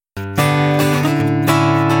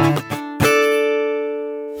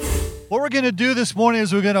What we're going to do this morning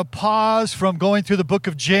is we're going to pause from going through the book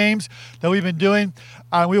of James that we've been doing.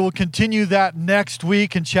 We will continue that next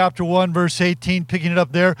week in chapter 1, verse 18, picking it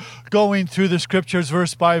up there, going through the scriptures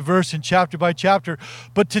verse by verse and chapter by chapter.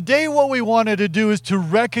 But today what we wanted to do is to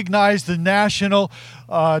recognize the National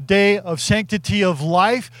Day of Sanctity of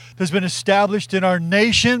Life that's been established in our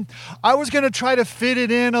nation. I was going to try to fit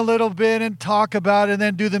it in a little bit and talk about it and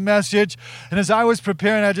then do the message. And as I was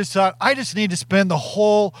preparing, I just thought, I just need to spend the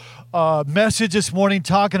whole message this morning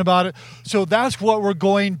talking about it. So that's what we're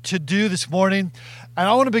going to do this morning. And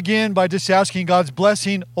I want to begin by just asking God's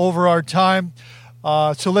blessing over our time.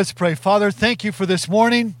 So let's pray. Father, thank you for this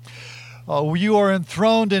morning. You are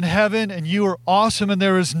enthroned in heaven, and you are awesome, and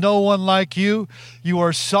there is no one like you. You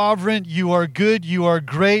are sovereign, you are good, you are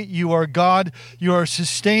great, you are God, you are our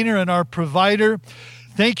sustainer and our provider.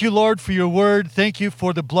 Thank you, Lord, for your word. Thank you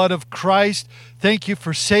for the blood of Christ. Thank you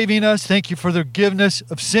for saving us. Thank you for the forgiveness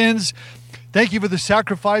of sins. Thank you for the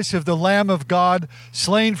sacrifice of the Lamb of God,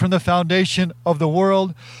 slain from the foundation of the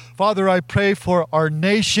world. Father, I pray for our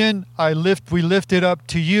nation. We lift it up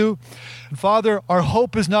to you. And Father, our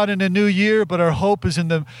hope is not in a new year, but our hope is in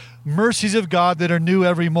the mercies of God that are new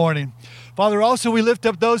every morning. Father, also we lift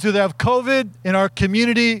up those who have COVID in our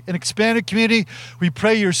community, an expanded community. We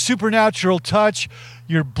pray your supernatural touch,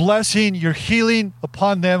 your blessing, your healing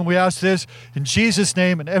upon them. We ask this in Jesus'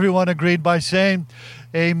 name, and everyone agreed by saying,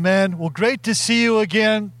 amen. Well, great to see you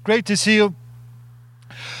again. Great to see you.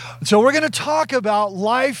 So we're going to talk about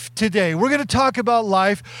life today. We're going to talk about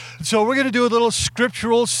life. So we're going to do a little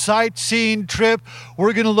scriptural sightseeing trip.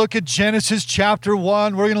 We're going to look at Genesis chapter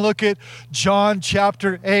 1. We're going to look at John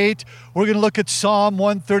chapter 8. We're going to look at Psalm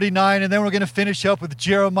 139. And then we're going to finish up with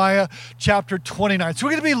Jeremiah chapter 29. So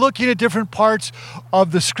we're going to be looking at different parts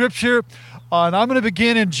of the scripture. And I'm going to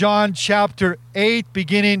begin in John chapter 8,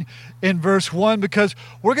 beginning in verse 1, because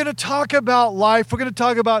we're going to talk about life. We're going to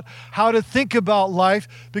talk about how to think about life,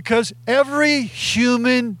 because every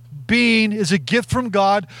human being is a gift from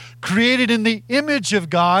God, created in the image of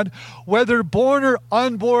God, whether born or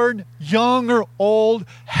unborn, young or old,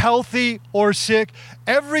 healthy or sick.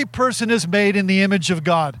 Every person is made in the image of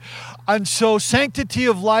God. And so Sanctity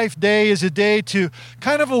of Life Day is a day to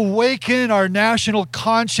kind of awaken our national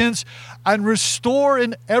conscience and restore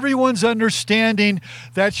in everyone's understanding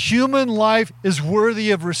that human life is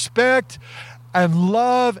worthy of respect and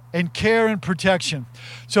love and care and protection.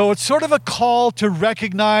 So it's sort of a call to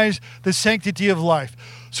recognize the sanctity of life.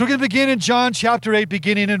 So we're going to begin in John chapter 8,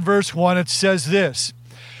 beginning in verse 1. It says this: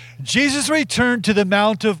 Jesus returned to the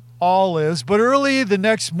Mount of Olives, but early the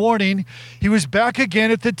next morning he was back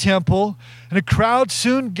again at the temple, and a crowd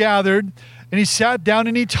soon gathered, and he sat down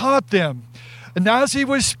and he taught them. And as he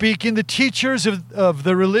was speaking, the teachers of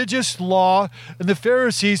the religious law and the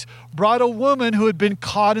Pharisees brought a woman who had been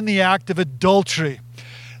caught in the act of adultery.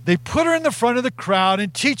 They put her in the front of the crowd,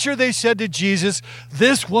 and teacher, they said to Jesus,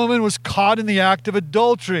 this woman was caught in the act of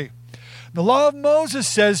adultery. The law of Moses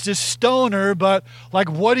says to stone her, but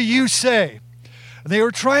what do you say? And they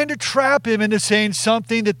were trying to trap him into saying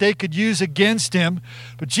something that they could use against him.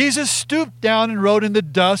 But Jesus stooped down and wrote in the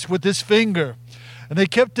dust with his finger. And they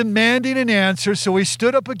kept demanding an answer, so he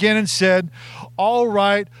stood up again and said, all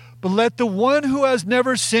right, but let the one who has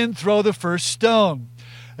never sinned throw the first stone.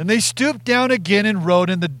 And they stooped down again and wrote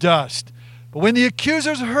in the dust. But when the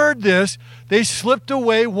accusers heard this, they slipped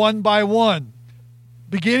away one by one,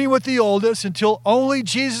 beginning with the oldest, until only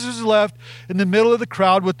Jesus was left in the middle of the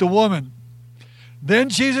crowd with the woman. Then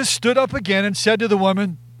Jesus stood up again and said to the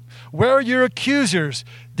woman, where are your accusers?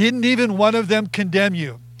 Didn't even one of them condemn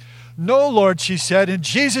you? No, Lord, she said. And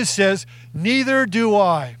Jesus says, neither do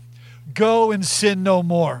I. Go and sin no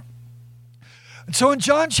more. And so in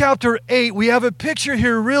John chapter 8, we have a picture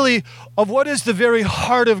here really of what is the very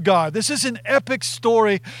heart of God. This is an epic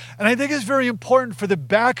story, and I think it's very important for the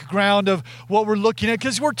background of what we're looking at,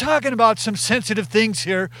 because we're talking about some sensitive things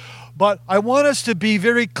here. But I want us to be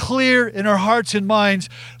very clear in our hearts and minds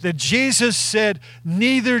that Jesus said,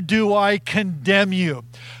 neither do I condemn you.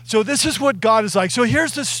 So this is what God is like. So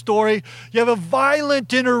here's the story. You have a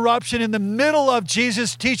violent interruption in the middle of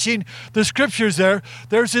Jesus teaching the scriptures there.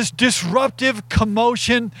 There's this disruptive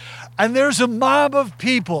commotion, and there's a mob of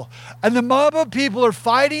people. And the mob of people are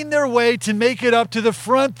fighting their way to make it up to the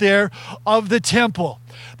front there of the temple.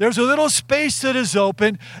 There's a little space that is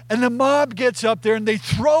open, and the mob gets up there, and they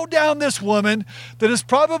throw down this woman that is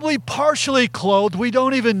probably partially clothed. We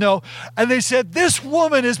don't even know. And they said, this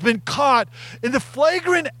woman has been caught in the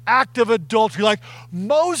flagrant act of adultery. Like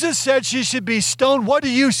Moses said she should be stoned. What do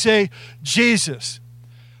you say, Jesus?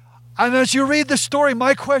 And as you read the story,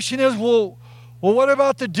 my question is, well, what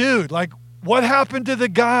about the dude? What happened to the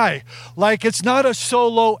guy? Like, it's not a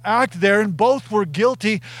solo act there, and both were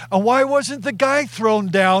guilty. And why wasn't the guy thrown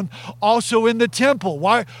down also in the temple?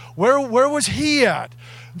 Where was he at?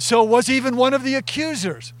 So was he even one of the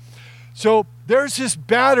accusers? So there's this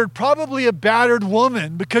probably a battered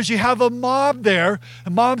woman, because you have a mob there,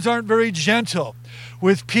 and mobs aren't very gentle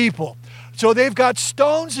with people. So they've got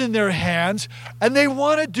stones in their hands, and they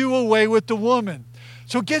want to do away with the woman.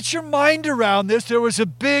 So get your mind around this. There was a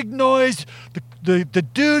big noise. The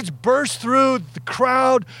dudes burst through the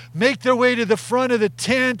crowd, make their way to the front of the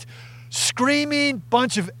tent, screaming,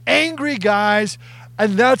 bunch of angry guys,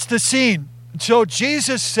 and that's the scene. So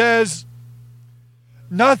Jesus says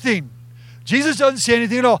nothing. Jesus doesn't say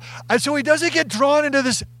anything at all. And so he doesn't get drawn into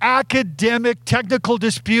this academic, technical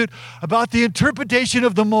dispute about the interpretation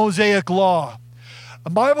of the Mosaic Law.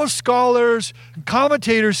 Bible scholars and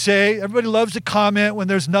commentators say, everybody loves to comment when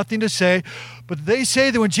there's nothing to say, but they say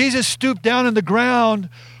that when Jesus stooped down in the ground,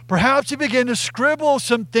 perhaps he began to scribble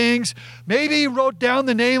some things. Maybe he wrote down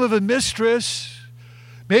the name of a mistress.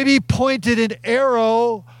 Maybe he pointed an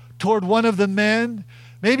arrow toward one of the men.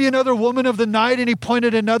 Maybe another woman of the night, and he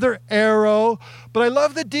pointed another arrow. But I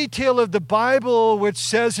love the detail of the Bible, which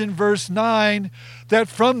says in verse 9 that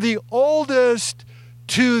from the oldest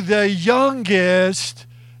to the youngest,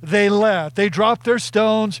 they left. They dropped their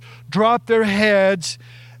stones, dropped their heads,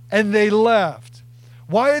 and they left.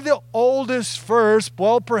 Why the oldest first?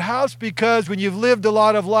 Well, perhaps because when you've lived a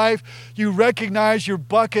lot of life, you recognize your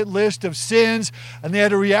bucket list of sins, and they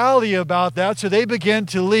had a reality about that, so they began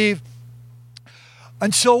to leave.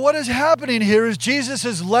 And so what is happening here is Jesus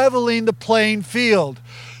is leveling the playing field.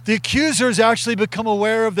 The accusers actually become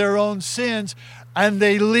aware of their own sins, and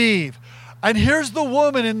they leave. And here's the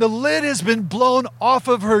woman, and the lid has been blown off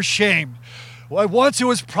of her shame. Well, once it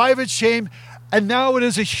was private shame, and now it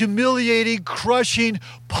is a humiliating, crushing,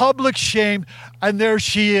 public shame, and there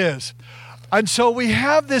she is. And so we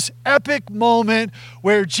have this epic moment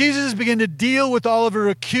where Jesus begins to deal with all of her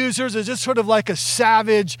accusers. It's just sort of like a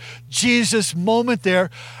savage Jesus moment there.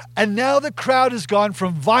 And now the crowd has gone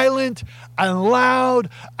from violent and loud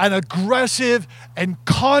and aggressive and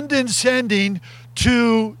condescending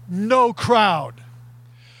to no crowd.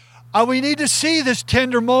 And we need to see this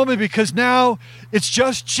tender moment, because now it's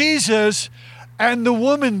just Jesus and the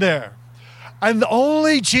woman there. And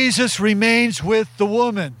only Jesus remains with the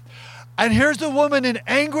woman. And here's the woman in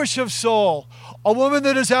anguish of soul, a woman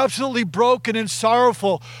that is absolutely broken and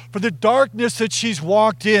sorrowful for the darkness that she's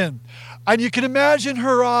walked in. And you can imagine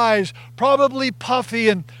her eyes, probably puffy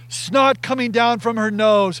and snot coming down from her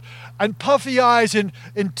nose, and puffy eyes and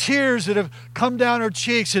tears that have come down her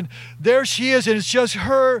cheeks. And there she is, and it's just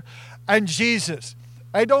her and Jesus.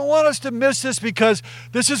 I don't want us to miss this, because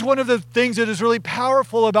this is one of the things that is really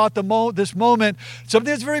powerful about this moment,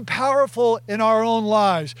 something that's very powerful in our own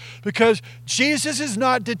lives, because Jesus is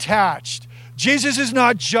not detached. Jesus is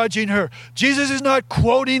not judging her. Jesus is not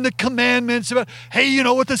quoting the commandments about, hey, you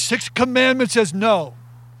know what the sixth commandment says? No,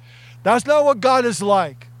 that's not what God is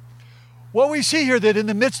like. What we see here, that in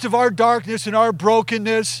the midst of our darkness and our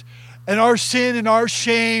brokenness and our sin and our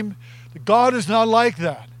shame, that God is not like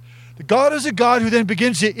that. God is a God who then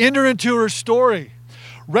begins to enter into her story,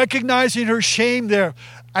 recognizing her shame there.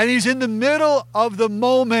 And he's in the middle of the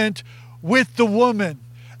moment with the woman.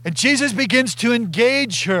 And Jesus begins to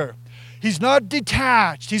engage her. He's not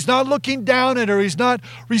detached. He's not looking down at her. He's not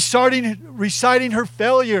reciting her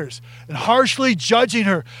failures and harshly judging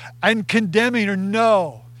her and condemning her.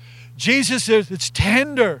 No. Jesus is, it's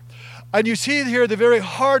tender. And you see here the very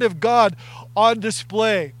heart of God on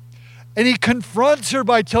display. And he confronts her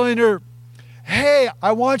by telling her, hey,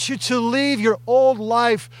 I want you to leave your old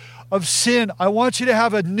life of sin. I want you to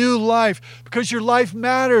have a new life, because your life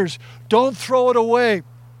matters. Don't throw it away.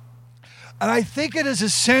 And I think it is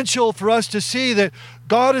essential for us to see that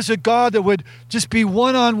God is a God that would just be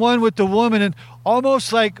one-on-one with the woman, and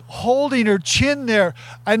almost like holding her chin there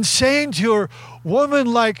and saying to her,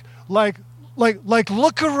 woman, like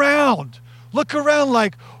look around. Look around,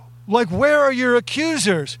 like where are your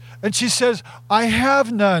accusers? And she says, I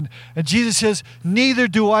have none. And Jesus says, neither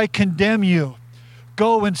do I condemn you.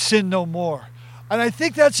 Go and sin no more. And I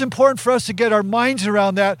think that's important for us to get our minds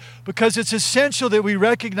around that, because it's essential that we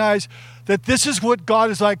recognize that this is what God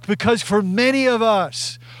is like. Because for many of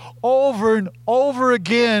us, over and over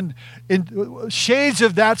again, in shades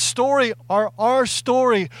of that story are our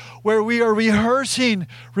story, where we are rehearsing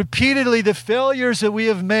repeatedly the failures that we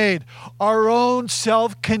have made. Our own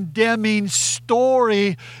self-condemning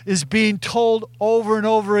story is being told over and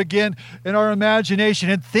over again in our imagination,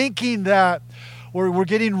 and thinking that we're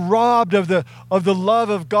getting robbed of the love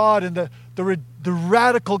of God and the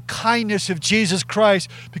radical kindness of Jesus Christ,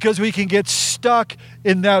 because we can get stuck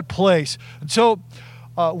in that place. And so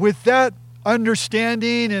with that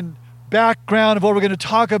understanding and background of what we're going to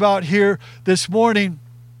talk about here this morning,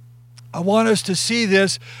 I want us to see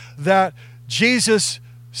this, that Jesus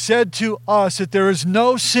said to us that there is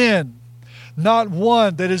no sin, not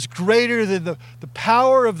one, that is greater than the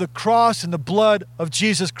power of the cross and the blood of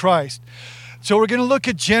Jesus Christ. So we're going to look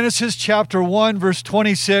at Genesis chapter 1, verse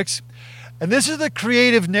 26. And this is the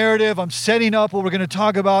creative narrative I'm setting up what we're going to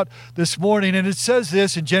talk about this morning. And it says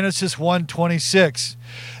this in Genesis 1:26.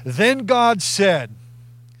 Then God said,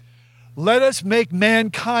 "Let us make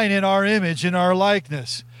mankind in our image, in our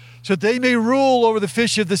likeness, so that they may rule over the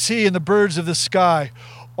fish of the sea and the birds of the sky,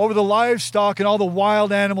 over the livestock and all the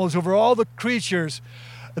wild animals, over all the creatures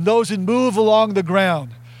and those that move along the ground."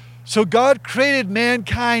 So God created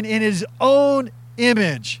mankind in his own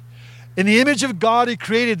image. In the image of God, he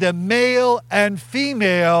created them, male and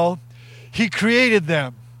female, he created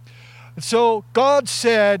them. And so God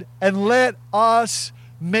said, "And let us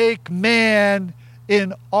make man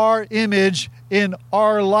in our image, in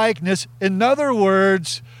our likeness." In other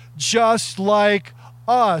words, just like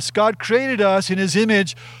us. God created us in his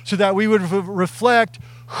image so that we would reflect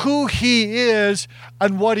who he is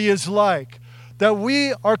and what he is like. That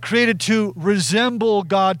we are created to resemble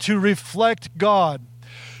God, to reflect God.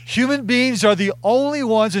 Human beings are the only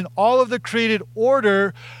ones in all of the created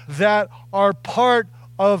order that are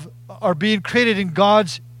being created in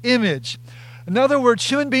God's image. In other words,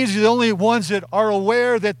 human beings are the only ones that are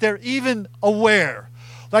aware that they're even aware.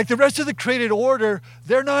 Like the rest of the created order,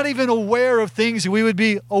 they're not even aware of things that we would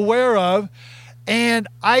be aware of. And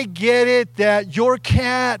I get it that your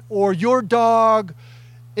cat or your dog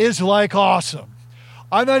is like awesome.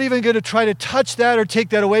 I'm not even going to try to touch that or take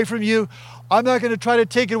that away from you. I'm not going to try to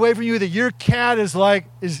take it away from you that your cat is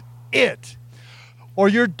it. Or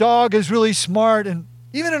your dog is really smart. And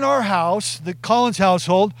even in our house, the Collins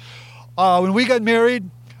household, when we got married,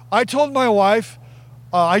 I told my wife,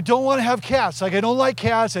 I don't want to have cats. I don't like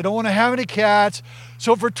cats. I don't want to have any cats.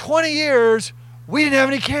 So for 20 years, we didn't have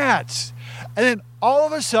any cats. And then all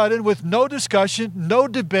of a sudden, with no discussion, no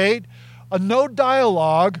debate, no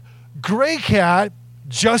dialogue, Gray Cat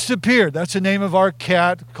just appeared. That's the name of our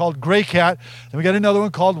cat, called Gray Cat. And we got another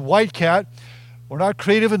one called White Cat. We're not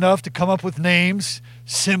creative enough to come up with names,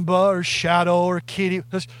 Simba or Shadow or Kitty.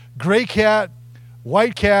 Just Gray Cat,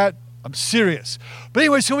 White Cat. I'm serious. But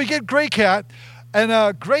anyway, so we get Gray Cat,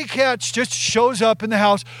 and Gray Cat just shows up in the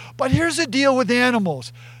house. But here's the deal with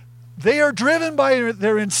animals. They are driven by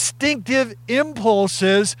their instinctive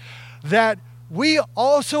impulses that we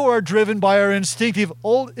also are driven by our instinctive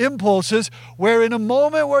old impulses, where in a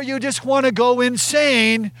moment where you just want to go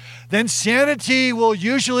insane, then sanity will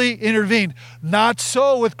usually intervene. Not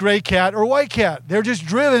so with Gray Cat or White Cat. They're just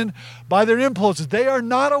driven by their impulses. They are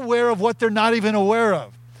not aware of what they're not even aware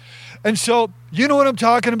of. And so, you know what I'm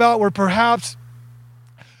talking about, where perhaps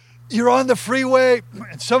you're on the freeway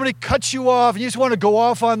and somebody cuts you off and you just want to go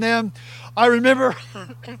off on them. I remember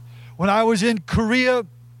when I was in Korea,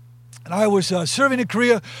 and I was serving in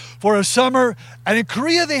Korea for a summer. And in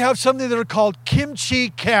Korea, they have something that are called kimchi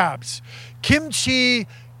cabs. Kimchi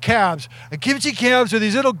cabs. And kimchi cabs are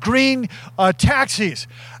these little green taxis.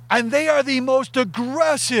 And they are the most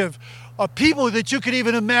aggressive people that you could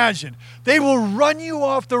even imagine. They will run you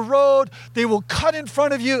off the road. They will cut in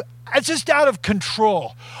front of you. It's just out of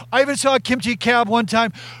control. I even saw a kimchi cab one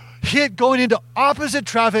time going into opposite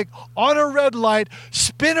traffic on a red light,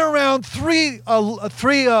 spin around three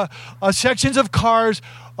sections of cars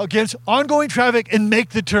against ongoing traffic and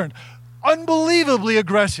make the turn. Unbelievably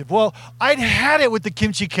aggressive. Well, I'd had it with the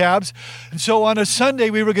kimchi cabs. And so on a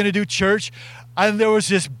Sunday, we were going to do church, and there was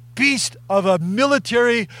this beast of a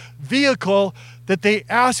military vehicle that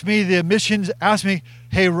the missions asked me,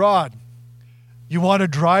 "Hey, Rod, you want to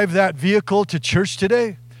drive that vehicle to church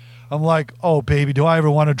today?" I'm like, "Oh, baby, do I ever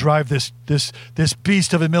want to drive this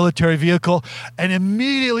beast of a military vehicle?" And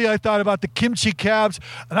immediately I thought about the kimchi cabs,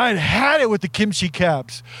 and I had it with the kimchi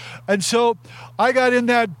cabs. And so I got in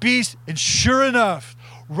that beast, and sure enough,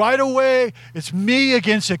 right away, it's me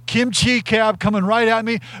against a kimchi cab coming right at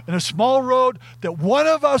me in a small road that one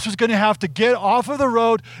of us was going to have to get off of the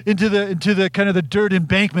road into the kind of the dirt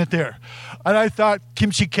embankment there. And I thought,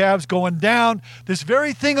 kimchi cabs going down, this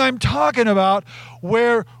very thing I'm talking about,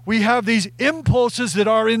 where we have these impulses that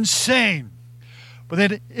are insane. But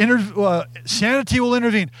then sanity will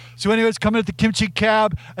intervene. So anyway, it's coming at the kimchi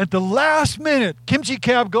cab. At the last minute, kimchi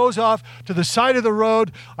cab goes off to the side of the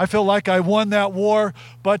road. I feel like I won that war.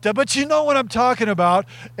 But you know what I'm talking about,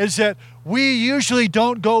 is that we usually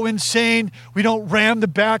don't go insane. We don't ram the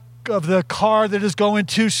back of the car that is going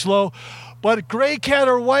too slow. But gray cat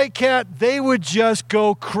or white cat, they would just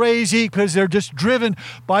go crazy because they're just driven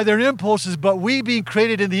by their impulses. But we, being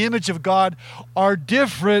created in the image of God, are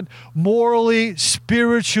different morally,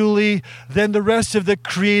 spiritually than the rest of the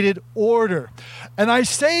created order. And I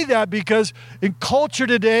say that because in culture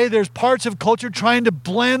today, there's parts of culture trying to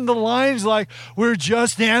blend the lines like we're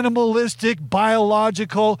just animalistic,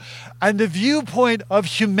 biological. And the viewpoint of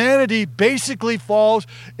humanity basically falls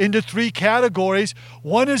into three categories.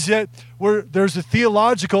 One is that there's a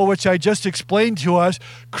theological, which I just explained to us,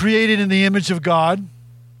 created in the image of God.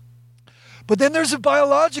 But then there's a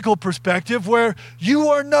biological perspective where you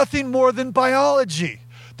are nothing more than biology.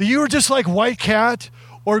 That you are just like white cat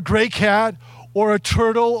or gray cat or a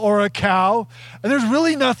turtle or a cow, and there's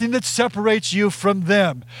really nothing that separates you from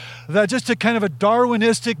them. That just a kind of a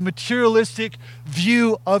Darwinistic, materialistic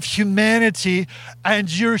view of humanity, and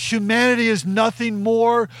your humanity is nothing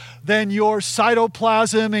more than your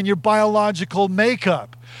cytoplasm and your biological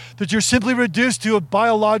makeup. That you're simply reduced to a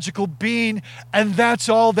biological being, and that's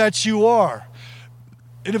all that you are.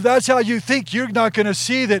 And if that's how you think, you're not going to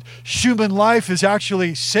see that human life is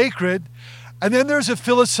actually sacred. And then there's a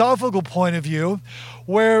philosophical point of view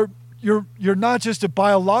where you're not just a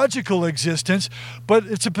biological existence, but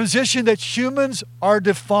it's a position that humans are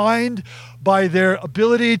defined by their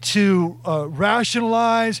ability to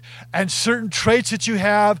rationalize and certain traits that you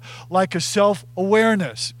have, like a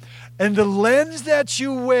self-awareness. And the lens that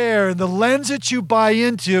you wear and the lens that you buy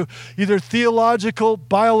into, either theological,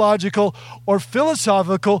 biological, or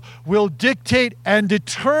philosophical, will dictate and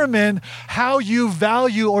determine how you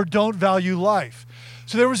value or don't value life.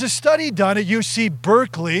 So there was a study done at UC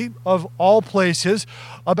Berkeley, of all places,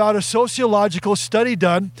 about a sociological study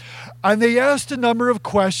done, and they asked a number of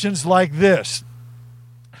questions like this.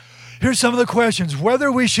 Here's some of the questions.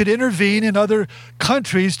 Whether we should intervene in other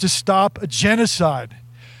countries to stop a genocide.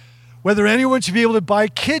 Whether anyone should be able to buy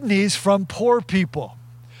kidneys from poor people.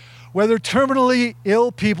 Whether terminally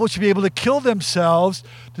ill people should be able to kill themselves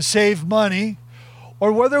to save money.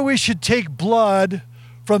 Or whether we should take blood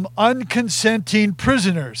from unconsenting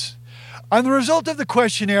prisoners. And the result of the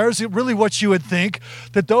questionnaire is really what you would think,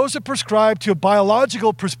 that those that prescribe to a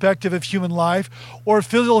biological perspective of human life or a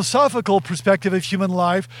philosophical perspective of human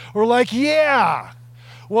life were like, yeah,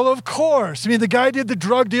 well, of course. I mean, the guy did the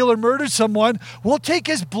drug deal or murdered someone. We'll take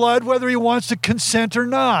his blood whether he wants to consent or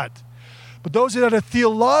not. But those that had a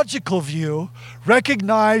theological view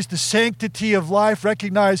recognized the sanctity of life,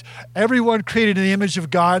 recognized everyone created in the image of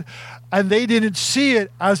God, and they didn't see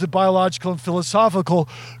it as the biological and philosophical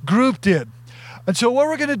group did. And so what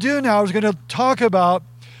we're going to do now is we're going to talk about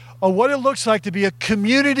what it looks like to be a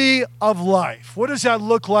community of life. What does that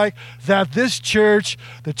look like? That this church,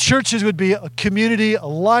 the churches would be a community, a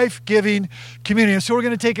life-giving community. And so we're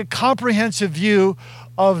going to take a comprehensive view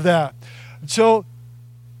of that. And so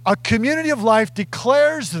a community of life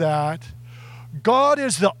declares that God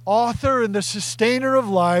is the author and the sustainer of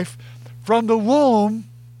life from the womb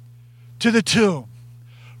to the tomb,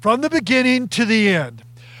 from the beginning to the end.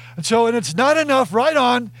 And it's not enough, right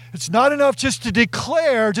on, it's not enough just to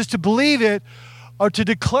declare, just to believe it or to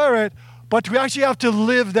declare it, but we actually have to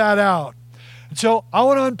live that out. And so I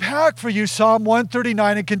want to unpack for you Psalm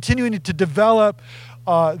 139 and continuing to develop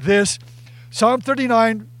this. Psalm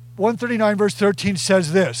 139 verse 13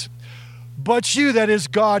 says this, "But you, that is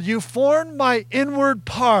God, you formed my inward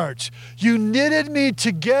parts. You knitted me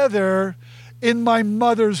together in my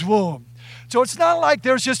mother's womb." So it's not like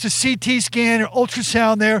there's just a CT scan or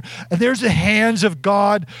ultrasound there and there's the hands of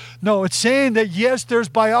God. No, it's saying that yes, there's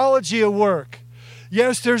biology at work.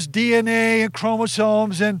 Yes, there's DNA and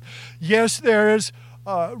chromosomes, and yes, there is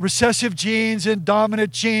recessive genes and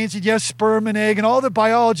dominant genes, and yes, sperm and egg and all the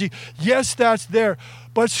biology. Yes, that's there.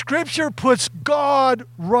 But Scripture puts God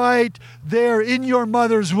right there in your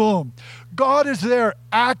mother's womb. God is there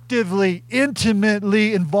actively,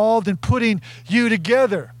 intimately involved in putting you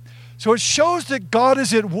together. So it shows that God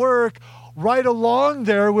is at work right along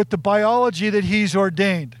there with the biology that He's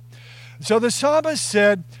ordained. So the psalmist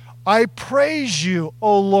said, "I praise you,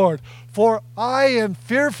 O Lord, for I am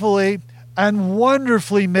fearfully and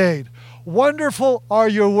wonderfully made. Wonderful are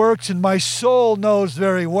your works, and my soul knows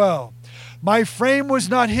very well. My frame was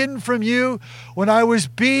not hidden from you when I was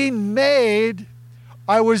being made.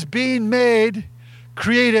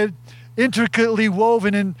 Created, intricately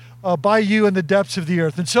woven by you in the depths of the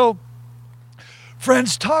earth." And so,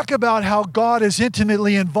 friends, talk about how God is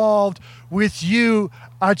intimately involved with you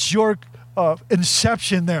at your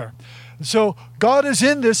inception there. So God is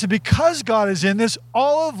in this, and because God is in this,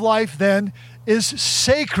 all of life then is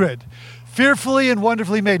sacred. fearfully and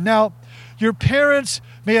wonderfully made. Now, your parents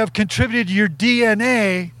may have contributed to your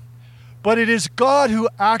DNA, but it is God who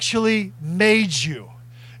actually made you.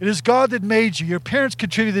 It is God that made you. Your parents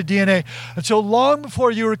contributed the DNA. And so long before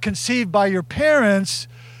you were conceived by your parents,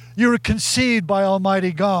 you were conceived by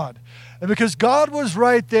Almighty God. And because God was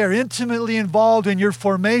right there, intimately involved in your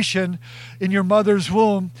formation in your mother's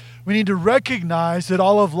womb, we need to recognize that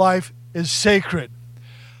all of life is sacred.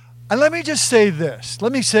 And let me just say this.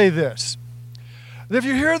 Let me say this. If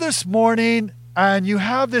you're here this morning and you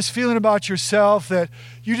have this feeling about yourself that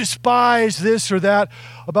you despise this or that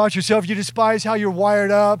about yourself, you despise how you're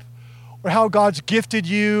wired up or how God's gifted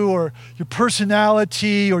you or your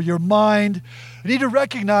personality or your mind, you need to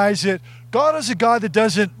recognize that God is a God that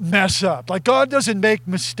doesn't mess up. Like God doesn't make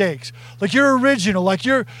mistakes. Like you're original, like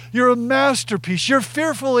you're a masterpiece. You're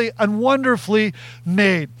fearfully and wonderfully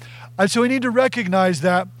made. And so we need to recognize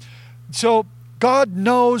that. So God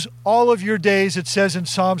knows all of your days, it says in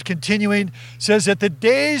Psalms, continuing, says that the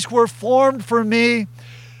days were formed for me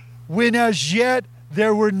when as yet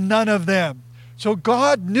there were none of them. So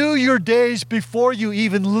God knew your days before you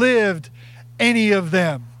even lived any of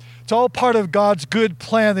them. It's all part of God's good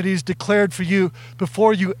plan that He's declared for you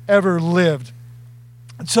before you ever lived.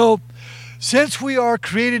 And so, since we are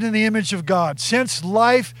created in the image of God, since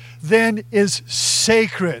life then is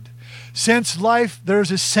sacred, since life,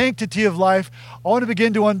 there's a sanctity of life, I want to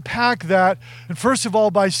begin to unpack that. And first of all,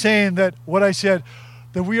 by saying that what I said,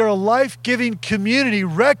 that we are a life-giving community,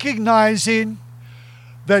 recognizing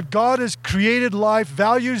that God has created life,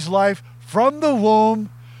 values life from the womb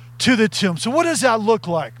to the tomb. So what does that look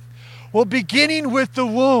like? Well, beginning with the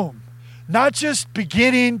womb, not just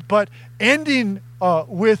beginning, but ending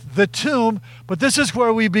with the tomb. But this is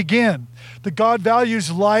where we begin. That God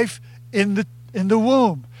values life in the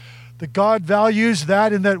womb. That God values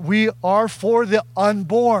that in that we are for the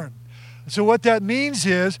unborn. So what that means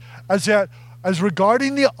is that as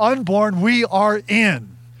regarding the unborn, we are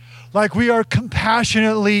in. Like we are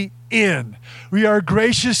compassionately in. We are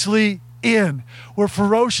graciously in. We're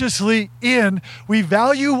ferociously in. We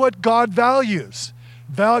value what God values.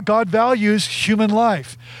 God values human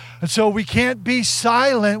life. And so we can't be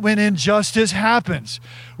silent when injustice happens.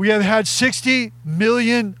 We have had 60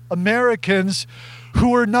 million Americans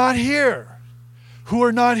who are not here.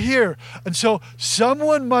 And so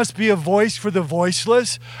someone must be a voice for the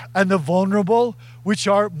voiceless and the vulnerable, which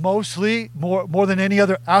are mostly, more than any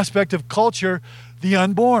other aspect of culture, the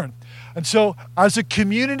unborn. And so as a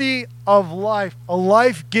community of life, a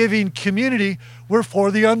life-giving community, we're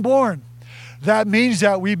for the unborn. That means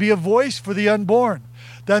that we be a voice for the unborn.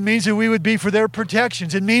 That means that we would be for their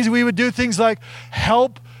protections. It means we would do things like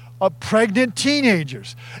help pregnant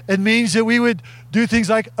teenagers. It means that we would do things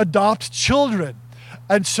like adopt children.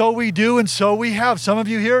 And so we do, and so we have. Some of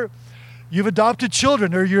you here, you've adopted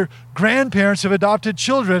children, or your grandparents have adopted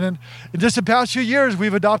children. And in just the past few years,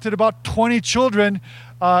 we've adopted about 20 children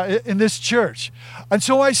in this church. And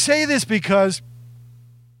so I say this because,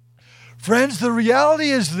 friends, the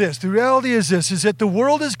reality is this, is that the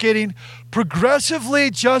world is getting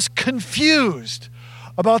progressively just confused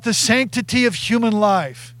about the sanctity of human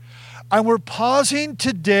life. And we're pausing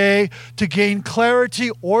today to gain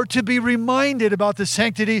clarity or to be reminded about the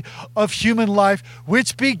sanctity of human life,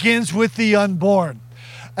 which begins with the unborn.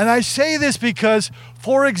 And I say this because,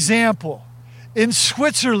 for example, in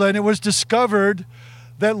Switzerland, it was discovered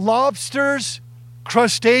that lobsters,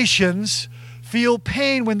 crustaceans, feel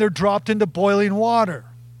pain when they're dropped into boiling water.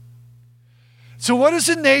 So what does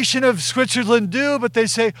the nation of Switzerland do? But they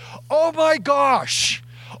say, oh my gosh,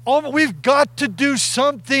 we've got to do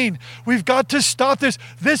something. We've got to stop this.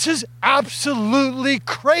 This is absolutely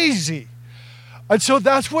crazy. And so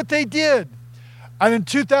that's what they did. And in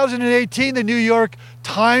 2018, the New York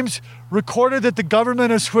Times recorded that the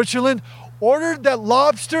government of Switzerland ordered that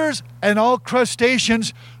lobsters and all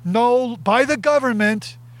crustaceans by the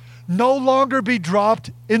government no longer be dropped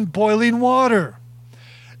in boiling water.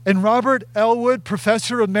 And Robert Elwood,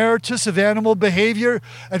 Professor Emeritus of Animal Behavior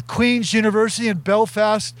at Queen's University in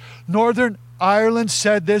Belfast, Northern Ireland,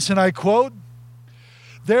 said this, and I quote,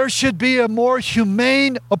 "There should be a more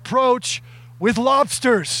humane approach with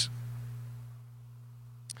lobsters."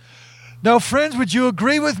 Now, friends, would you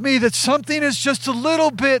agree with me that something is just a little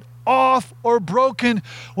bit off or broken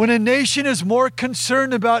when a nation is more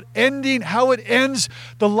concerned about how it ends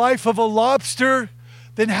the life of a lobster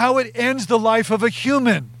than how it ends the life of a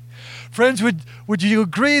human? Friends, would you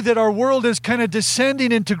agree that our world is kind of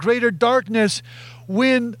descending into greater darkness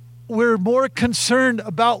when we're more concerned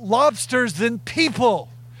about lobsters than people?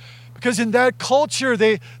 Because in that culture,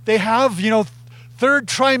 they have, third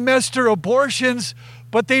trimester abortions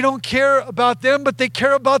but they don't care about them, but they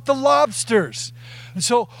care about the lobsters. And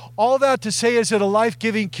so all that to say is that a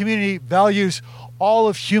life-giving community values all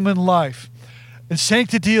of human life. And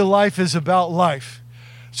Sanctity of Life is about life.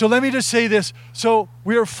 So let me just say this. So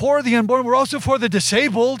we are for the unborn. We're also for the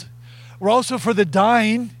disabled. We're also for the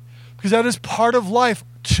dying, because that is part of life,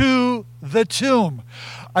 to the tomb.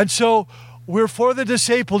 And so we're for the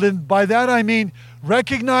disabled. And by that I mean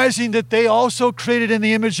recognizing that they also created in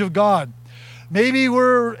the image of God. Maybe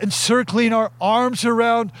we're encircling our arms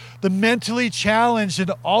around the mentally challenged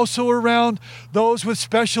and also around those with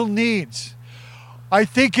special needs. I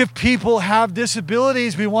think if people have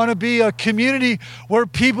disabilities, we want to be a community where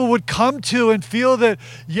people would come to and feel that,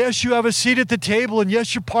 yes, you have a seat at the table, and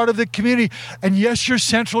yes, you're part of the community, and yes, you're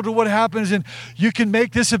central to what happens, and you can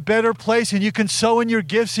make this a better place, and you can sow in your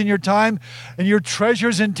gifts and your time and your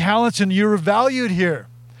treasures and talents, and you're valued here.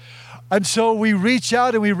 And so we reach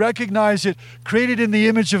out and we recognize that created in the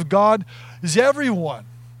image of God is everyone.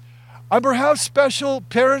 And perhaps special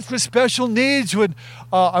parents with special needs would,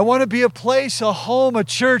 I want to be a place, a home, a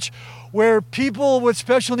church where people with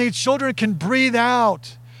special needs, children, can breathe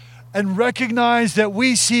out and recognize that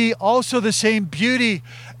we see also the same beauty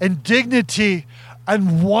and dignity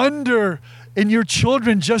and wonder in your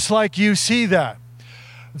children just like you see that.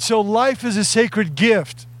 And so life is a sacred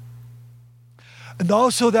gift. And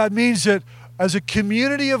also that means that as a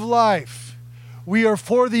community of life, we are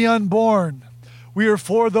for the unborn. We are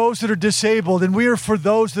for those that are disabled, and we are for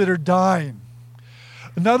those that are dying.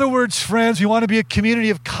 In other words, friends, we want to be a community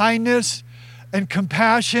of kindness and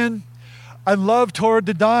compassion and love toward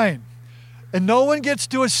the dying. And no one gets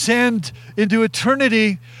to ascend into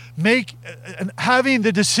eternity having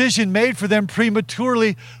the decision made for them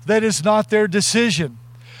prematurely that is not their decision.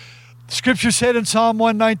 Scripture said in Psalm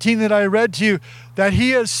 119 that I read to you that He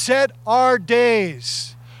has set our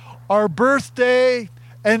days, our birthday,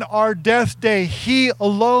 and our death day. He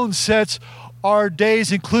alone sets our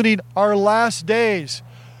days, including our last days,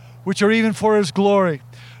 which are even for His glory.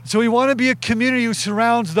 So we want to be a community who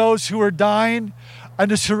surrounds those who are dying, and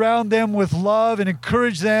to surround them with love and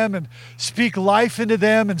encourage them and speak life into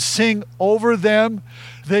them and sing over them.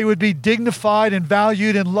 They would be dignified and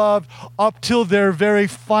valued and loved up till their very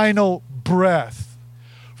final breath,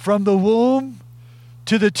 from the womb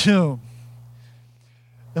to the tomb.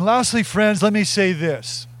 And lastly, friends, let me say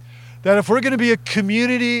this, that if we're going to be a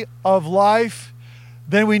community of life,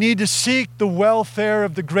 then we need to seek the welfare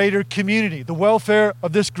of the greater community, the welfare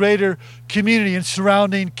of this greater community and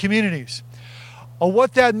surrounding communities.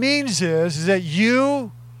 What that means is that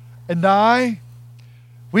you and I,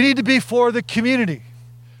 we need to be for the community,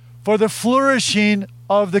 for the flourishing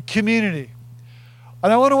of the community.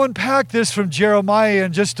 And I want to unpack this from Jeremiah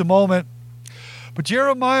in just a moment. But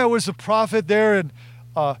Jeremiah was a prophet there,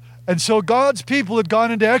 and so God's people had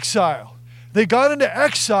gone into exile. They got into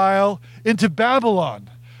exile into Babylon,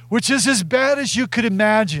 which is as bad as you could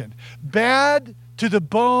imagine. Bad to the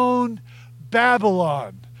bone,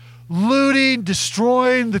 Babylon. Looting,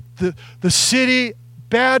 destroying the city,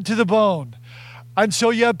 bad to the bone. And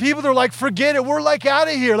so you have people that are like, forget it, we're like out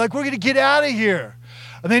of here, like we're going to get out of here.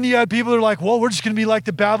 And then you have people that are like, well, we're just going to be like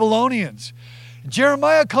the Babylonians.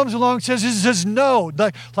 Jeremiah comes along and says no,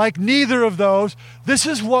 like neither of those. This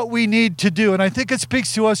is what we need to do. And I think it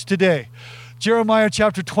speaks to us today. Jeremiah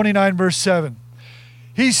chapter 29, verse 7.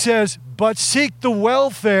 He says, but seek the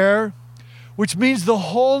welfare, which means the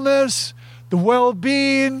wholeness, the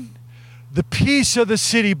well-being, the peace of the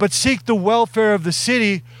city, but seek the welfare of the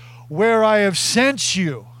city where I have sent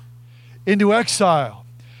you into exile,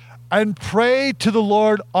 and pray to the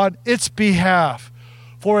Lord on its behalf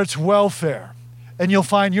for its welfare, and you'll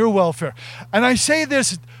find your welfare. And I say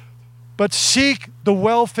this, but seek the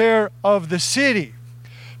welfare of the city,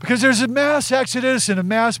 because there's a mass exodus and a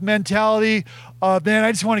mass mentality of, man,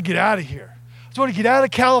 I just want to get out of here. I just want to get out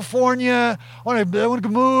of California. I want to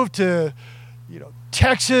move to,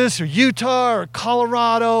 Texas or Utah or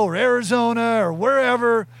Colorado or Arizona or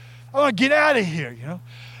wherever. I want to get out of here,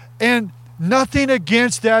 And nothing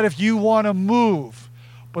against that if you want to move.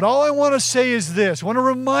 But all I want to say is this. I want to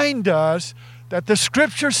remind us that the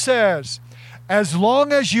Scripture says, as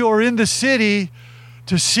long as you are in the city,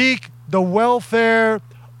 to seek the welfare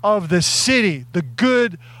of the city, the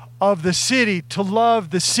good of the city, to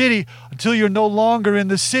love the city until you're no longer in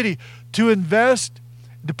the city, to invest,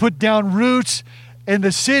 to put down roots in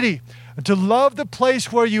the city, and to love the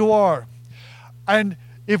place where you are. And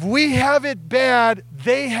if we have it bad,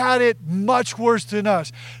 they had it much worse than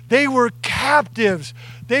us. They were captives.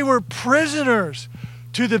 They were prisoners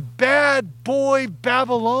to the bad boy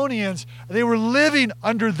Babylonians. They were living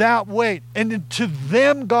under that weight. And to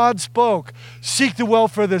them God spoke, seek the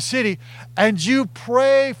welfare of the city, and you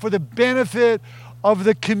pray for the benefit of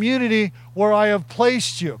the community where I have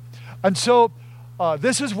placed you. And so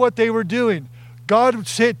this is what they were doing. God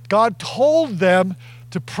told them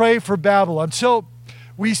to pray for Babylon. So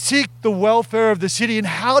we seek the welfare of the city. And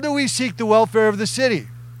how do we seek the welfare of the city?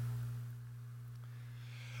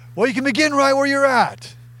 Well, you can begin right where you're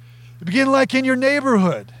at. You begin like in your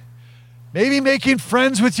neighborhood. Maybe making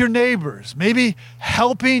friends with your neighbors. Maybe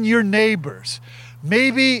helping your neighbors.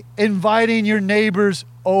 Maybe inviting your neighbors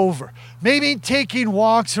over. Maybe taking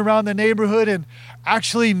walks around the neighborhood and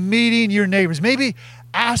actually meeting your neighbors. Maybe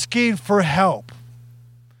asking for help.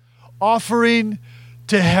 Offering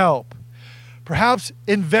to help. Perhaps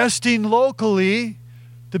investing locally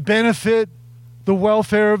to benefit the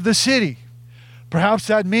welfare of the city. Perhaps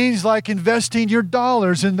that means like investing your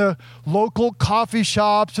dollars in the local coffee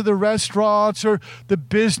shops or the restaurants or the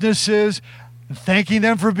businesses and thanking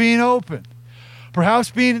them for being open.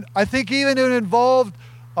 Perhaps I think even involved,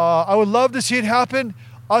 I would love to see it happen,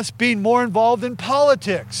 us being more involved in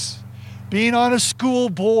politics, being on a school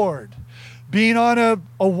board, being on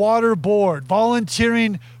a water board,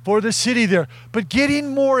 volunteering for the city there, but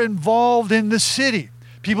getting more involved in the city.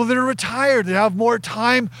 People that are retired, that have more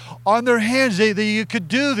time on their hands, you could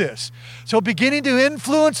do this. So beginning to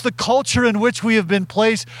influence the culture in which we have been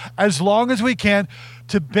placed as long as we can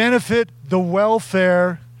to benefit the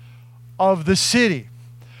welfare of the city.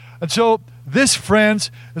 And so this,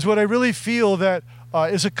 friends, is what I really feel that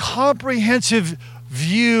is a comprehensive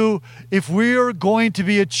view if we are going to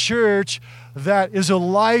be a church that is a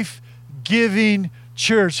life-giving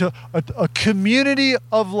church, a community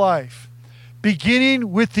of life.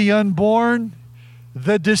 Beginning with the unborn,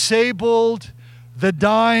 the disabled, the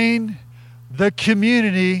dying, the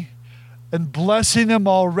community, and blessing them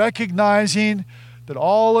all, recognizing that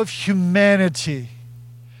all of humanity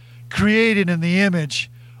created in the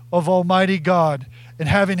image of Almighty God and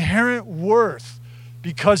have inherent worth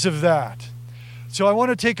because of that. So I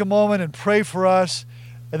want to take a moment and pray for us,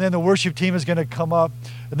 and then the worship team is going to come up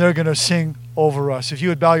and they're going to sing over us. If you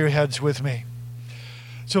would bow your heads with me.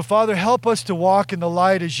 So, Father, help us to walk in the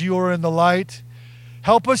light as you are in the light.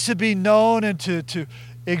 Help us to be known and to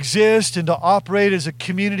exist and to operate as a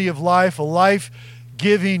community of life, a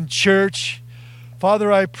life-giving church.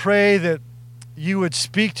 Father, I pray that you would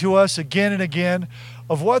speak to us again and again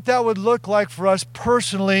of what that would look like for us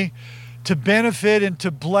personally to benefit and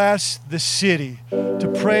to bless the city,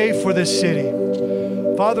 to pray for the city.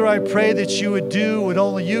 Father, I pray that you would do what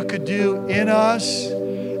only you could do in us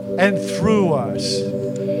and through us.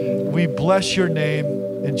 We bless your name.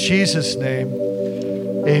 In Jesus' name,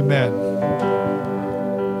 amen.